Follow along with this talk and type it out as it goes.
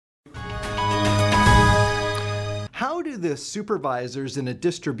how do the supervisors in a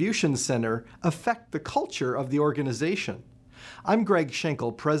distribution center affect the culture of the organization? I'm Greg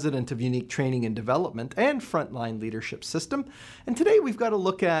Schenkel, President of Unique Training and Development and Frontline Leadership System, and today we've got to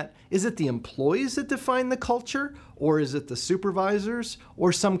look at, is it the employees that define the culture, or is it the supervisors,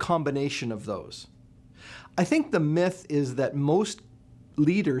 or some combination of those? I think the myth is that most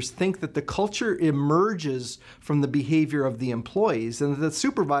leaders think that the culture emerges from the behavior of the employees and that the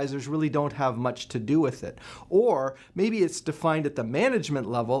supervisors really don't have much to do with it. Or maybe it's defined at the management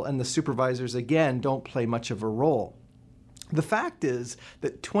level and the supervisors, again, don't play much of a role. The fact is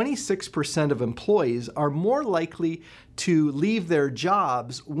that 26% of employees are more likely to leave their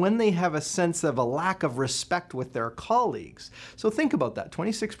jobs when they have a sense of a lack of respect with their colleagues. So think about that.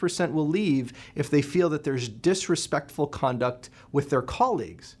 26% will leave if they feel that there's disrespectful conduct with their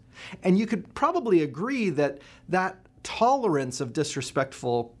colleagues. And you could probably agree that that tolerance of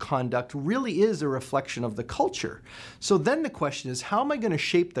disrespectful conduct really is a reflection of the culture. So then the question is, how am I going to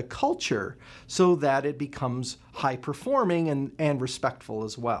shape the culture so that it becomes high performing and respectful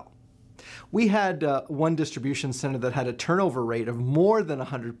as well? We had one distribution center that had a turnover rate of more than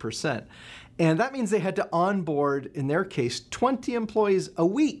 100%. And that means they had to onboard, in their case, 20 employees a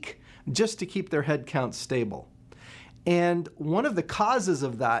week just to keep their headcount stable. And one of the causes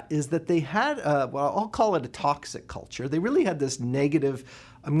of that is that they had, well, I'll call it a toxic culture. They really had this negative,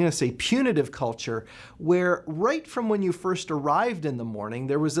 I'm going to say punitive culture, where right from when you first arrived in the morning,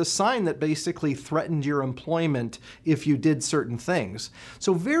 there was a sign that basically threatened your employment if you did certain things.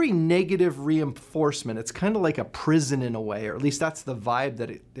 So very negative reinforcement. It's kind of like a prison in a way, or at least that's the vibe that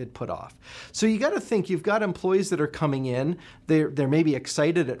it put off. So you got to think, you've got employees that are coming in, they're maybe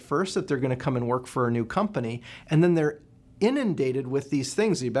excited at first that they're going to come and work for a new company, and then they're inundated with these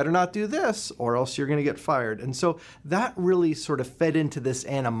things. You better not do this or else you're going to get fired. And so that really sort of fed into this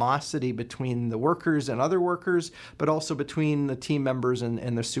animosity between the workers and other workers, but also between the team members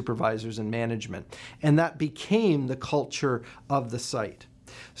and the supervisors and management. And that became the culture of the site.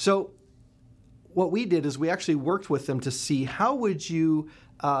 So what we did is we actually worked with them to see how would you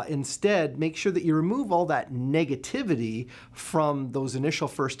instead make sure that you remove all that negativity from those initial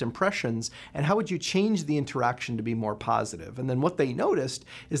first impressions, and how would you change the interaction to be more positive? And then what they noticed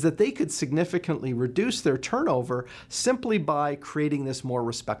is that they could significantly reduce their turnover simply by creating this more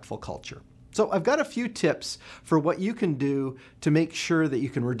respectful culture. So I've got a few tips for what you can do to make sure that you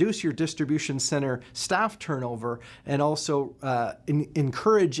can reduce your distribution center staff turnover and also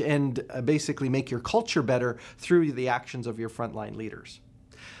encourage and basically make your culture better through the actions of your frontline leaders.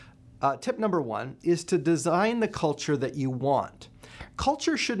 Tip number one is to design the culture that you want.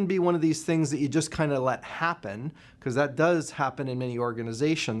 Culture shouldn't be one of these things that you just kind of let happen, because that does happen in many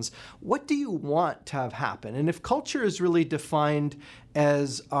organizations. What do you want to have happen? And if culture is really defined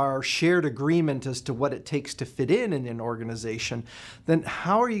as our shared agreement as to what it takes to fit in an organization, then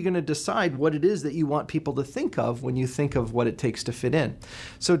how are you going to decide what it is that you want people to think of when you think of what it takes to fit in?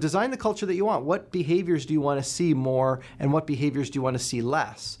 So design the culture that you want. What behaviors do you want to see more, and what behaviors do you want to see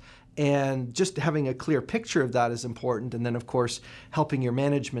less? And just having a clear picture of that is important. And then, of course, helping your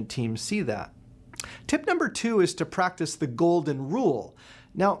management team see that. Tip number two is to practice the golden rule.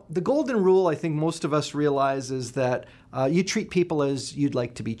 Now, the golden rule, I think most of us realize, is that you treat people as you'd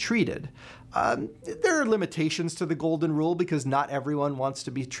like to be treated. There are limitations to the golden rule because not everyone wants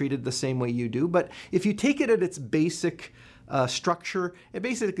to be treated the same way you do. But if you take it at its basic structure, it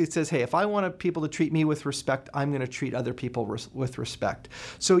basically says, hey, if I want people to treat me with respect, I'm going to treat other people with respect.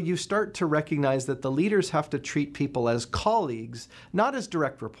 So you start to recognize that the leaders have to treat people as colleagues, not as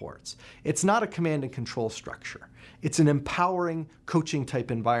direct reports. It's not a command and control structure. It's an empowering coaching type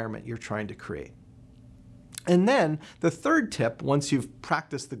environment you're trying to create. And then the third tip, once you've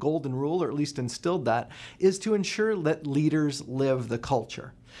practiced the golden rule, or at least instilled that, is to ensure that leaders live the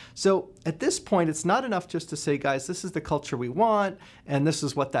culture. So at this point, it's not enough just to say, guys, this is the culture we want, and this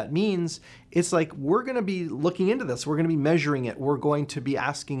is what that means. It's like, we're going to be looking into this. We're going to be measuring it. We're going to be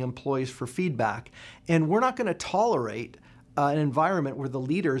asking employees for feedback. And we're not going to tolerate an environment where the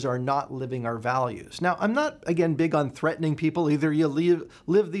leaders are not living our values. Now, I'm not, again, big on threatening people. Either you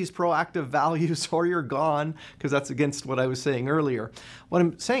live these proactive values or you're gone, because that's against what I was saying earlier. What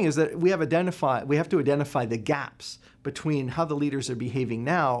I'm saying is that we have to identify the gaps between how the leaders are behaving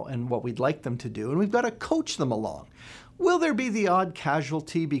now and what we'd like them to do, and we've got to coach them along. Will there be the odd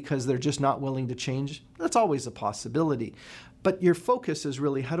casualty because they're just not willing to change? That's always a possibility. But your focus is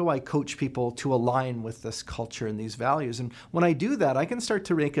really, how do I coach people to align with this culture and these values? And when I do that, I can start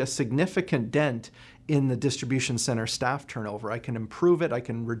to make a significant dent in the distribution center staff turnover. I can improve it, I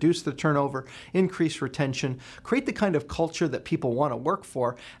can reduce the turnover, increase retention, create the kind of culture that people want to work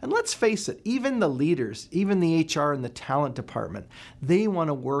for. And let's face it, even the leaders, even the HR and the talent department, they want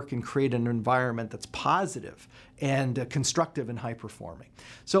to work and create an environment that's positive and constructive and high performing.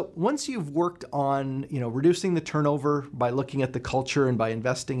 So once you've worked on, reducing the turnover by looking at the culture and by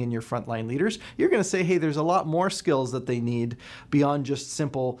investing in your frontline leaders, you're going to say, hey, there's a lot more skills that they need beyond just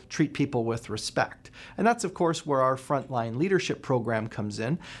simple treat people with respect. And that's, of course, where our frontline leadership program comes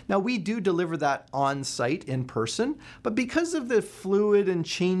in. Now, we do deliver that on site in person, but because of the fluid and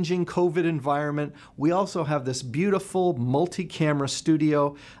changing COVID environment, we also have this beautiful multi-camera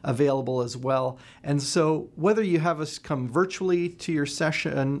studio available as well. And so whether you have us come virtually to your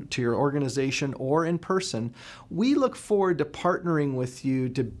session, to your organization, or in person, we look forward to partnering with you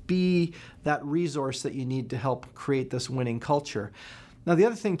to be that resource that you need to help create this winning culture. Now, the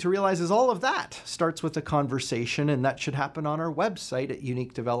other thing to realize is all of that starts with a conversation, and that should happen on our website at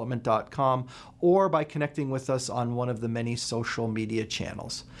uniquedevelopment.com or by connecting with us on one of the many social media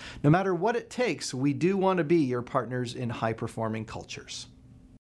channels. No matter what it takes, we do want to be your partners in high-performing cultures.